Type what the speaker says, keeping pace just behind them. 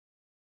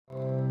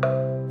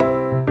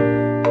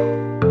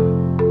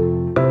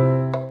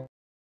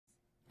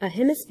A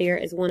hemisphere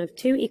is one of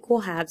two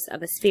equal halves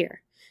of a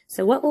sphere.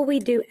 So what will we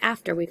do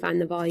after we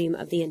find the volume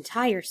of the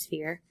entire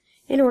sphere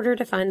in order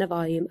to find the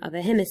volume of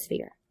a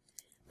hemisphere?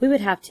 We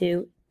would have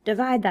to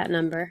divide that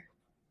number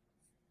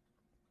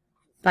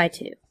by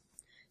 2.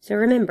 So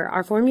remember,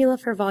 our formula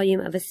for volume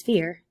of a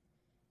sphere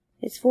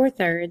is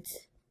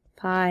 4/3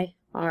 pi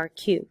r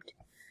cubed.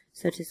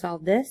 So to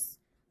solve this,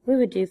 we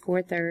would do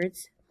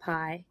 4/3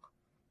 pi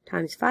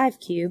times 5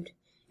 cubed,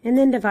 and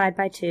then divide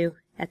by 2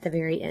 at the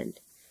very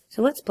end.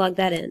 So let's plug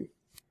that in.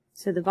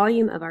 So the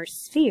volume of our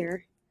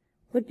sphere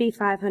would be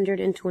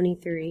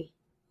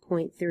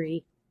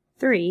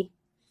 523.33,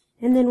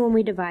 and then when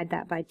we divide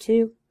that by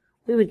 2,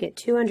 we would get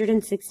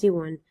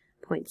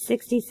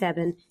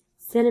 261.67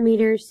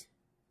 centimeters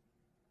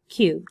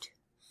cubed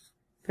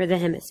for the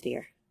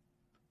hemisphere.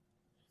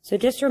 So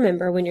just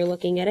remember, when you're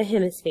looking at a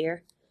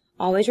hemisphere,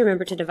 always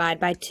remember to divide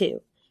by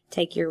 2.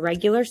 Take your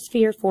regular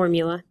sphere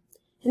formula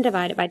and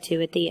divide it by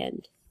 2 at the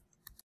end.